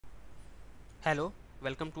Hello,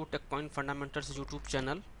 welcome to TechCoin Fundamentals YouTube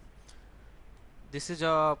channel. This is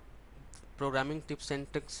a programming tips and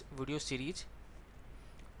tricks video series,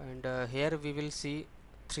 and here we will see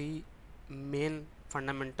three main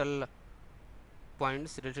fundamental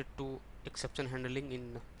points related to exception handling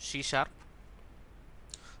in C Sharp.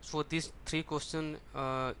 So these three questions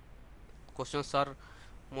are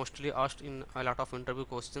mostly asked in a lot of interview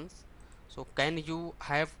questions. So can you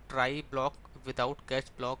have try block without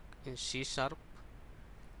catch block in C Sharp?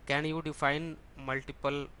 Can you define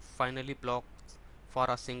multiple finally blocks for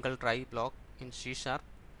a single try block in C Sharp?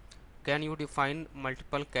 Can you define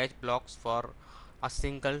multiple catch blocks for a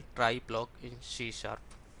single try block in C Sharp?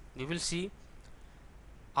 We will see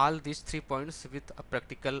all these 3 points with a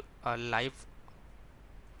practical live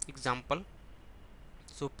example.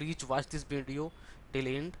 So please watch this video till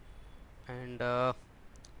end, and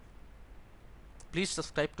please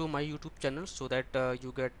subscribe to my YouTube channel so that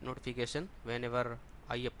you get notification whenever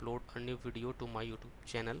I upload a new video to my YouTube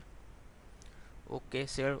channel. Okay,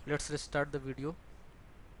 so let's restart the video.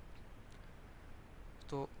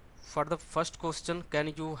 So for the first question,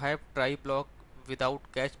 can you have try block without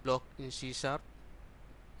catch block in C Sharp?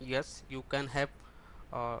 Yes, you can have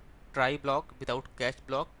try block without catch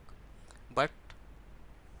block, but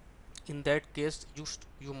in that case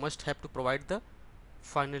you must have to provide the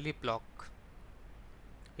finally block.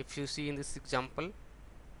 If you see in this example,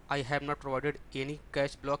 I have not provided any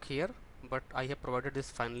catch block here, but I have provided this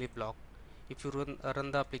finally block. If you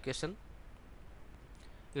run the application,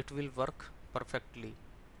 it will work perfectly.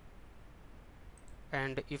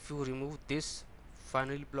 And if you remove this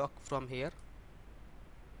finally block from here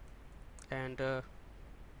and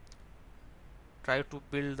try to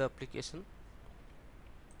build the application,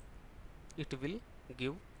 it will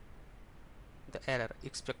give the error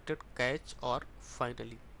expected catch or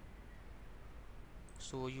finally.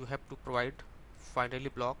 So you have to provide finally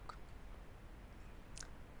block.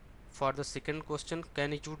 For the second question,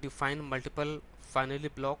 can you define multiple finally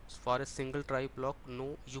blocks for a single try block?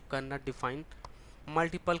 No, you cannot define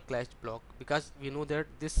multiple catch block, because we know that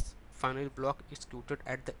this finally block is executed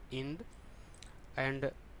at the end,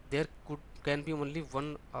 and there can be only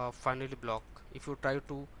one finally block. If you try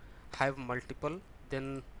to have multiple,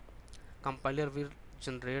 then compiler will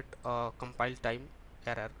generate a compile time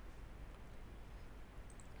error.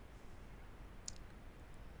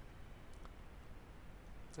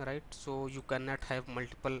 Right, so you cannot have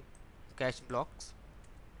multiple catch blocks.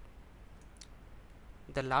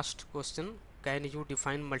 The last question, can you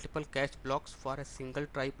define multiple catch blocks for a single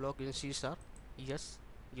try block in C Sharp? Yes,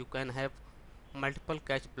 you can have multiple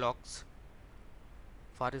catch blocks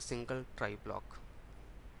for a single try block.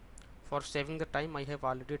 For saving the time, I have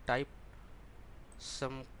already typed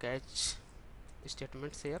some catch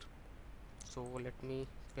statements here, so let me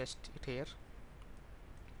paste it here.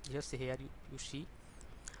 Yes, here you see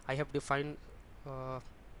I have defined 4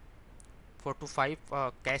 to 5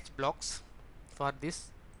 catch blocks for this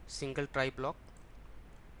single try block,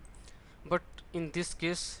 but in this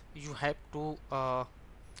case you have to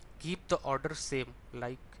keep the order same.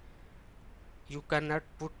 Like, you cannot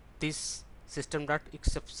put this system dot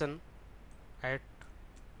exception at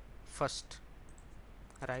first,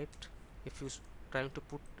 right? If you trying to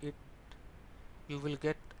put it, you will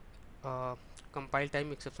get compile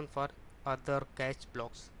time exception for other catch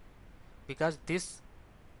blocks, because this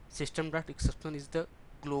system dot exception is the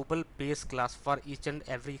global base class for each and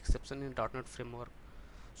every exception in .NET framework.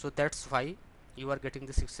 So that's why you are getting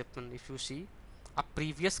this exception. If you see, a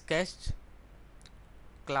previous catch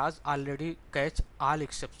class already catch all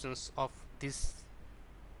exceptions of this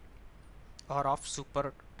or of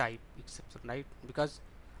super type exception, right? Because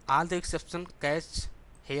all the exception catch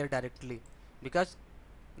here directly, because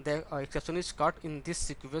the exception is caught in this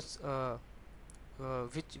sequence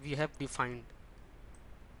which we have defined.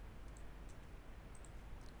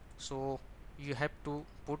 So you have to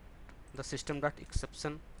put the system dot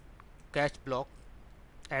exception catch block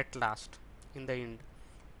at last in the end.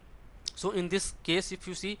 So in this case, if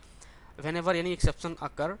you see, whenever any exception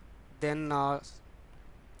occur, then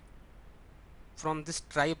from this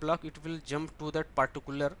try block it will jump to that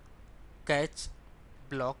particular catch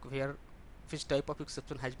block where which type of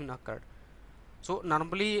exception has been occurred. So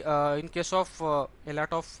normally in case of a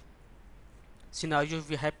lot of scenarios,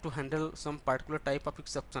 we have to handle some particular type of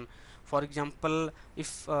exception. For example,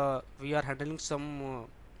 if we are handling some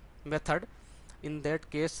method, in that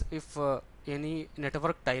case, if any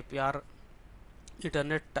network type or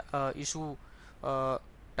internet issue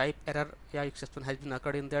type error exception has been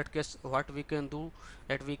occurred, in that case what we can do,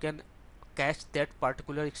 that we can catch that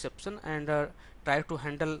particular exception and try to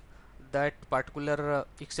handle that particular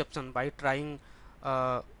exception by trying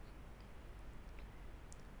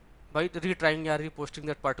by retrying or reposting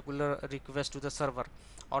that particular request to the server.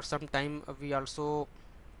 Or sometime we also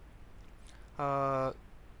uh,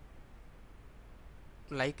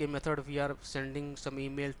 like a method, we are sending some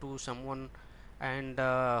email to someone, and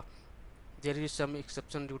there is some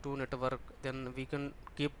exception due to network, then we can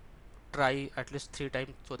keep try at least 3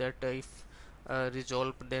 times, so that if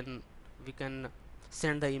resolved, then we can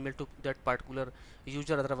send the email to that particular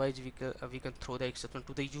user. Otherwise we can throw the exception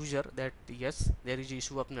to the user that yes, there is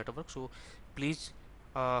issue of network, so please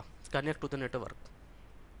connect to the network.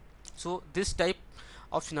 So this type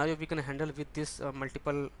of scenario we can handle with this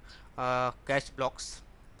multiple cache blocks.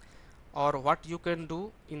 Or what you can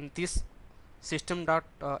do in this system dot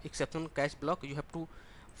exception cache block, you have to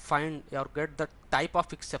find or get the type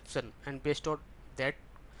of exception, and based on that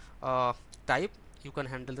type you can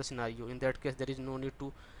handle the scenario. In that case, there is no need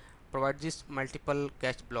to provide these multiple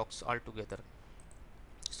cache blocks altogether.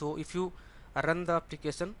 So if you run the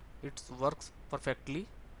application, it works perfectly.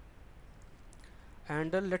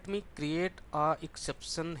 And let me create a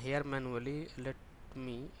exception here manually. Let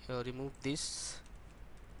me remove this,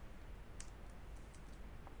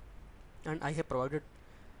 and I have provided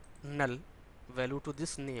null value to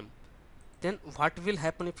this name. Then what will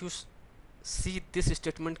happen if you see this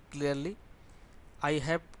statement clearly? I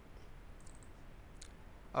have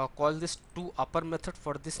call this to upper method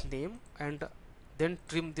for this name, and then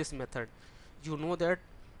trim this method. You know that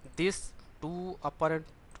this to upper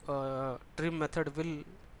and trim method will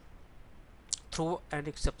throw an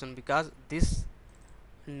exception because this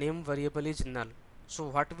name variable is null. So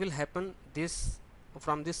what will happen, this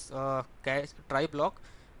from this cache try block,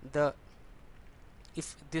 the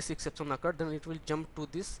if this exception occurred, then it will jump to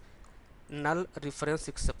this null reference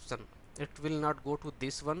exception. It will not go to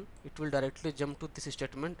this one, it will directly jump to this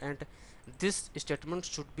statement, and this statement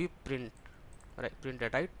should be printed,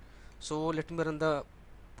 right? So let me run the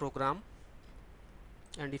program,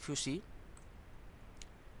 and if you see,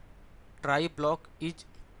 try block is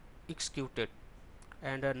executed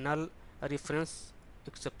and a null reference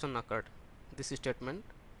exception occurred, this statement,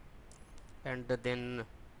 and then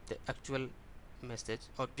the actual message,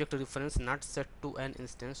 object reference not set to an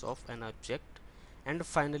instance of an object, and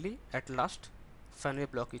finally at last finally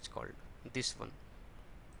block is called, this one.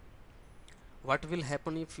 What will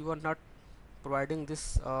happen if you are not providing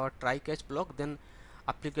this try catch block? Then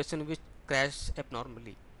application will crash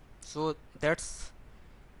abnormally. So that's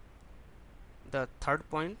the third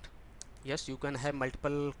point. Yes, you can have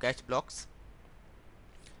multiple catch blocks.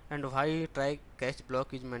 And why try catch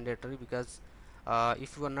block is mandatory? Because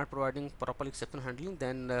if you are not providing proper exception handling,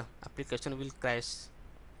 then application will crash.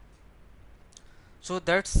 So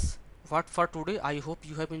that's what for today. I hope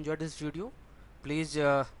you have enjoyed this video. Please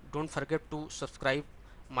don't forget to subscribe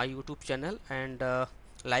my YouTube channel, and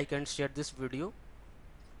like and share this video.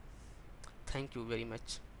 Thank you very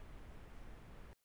much.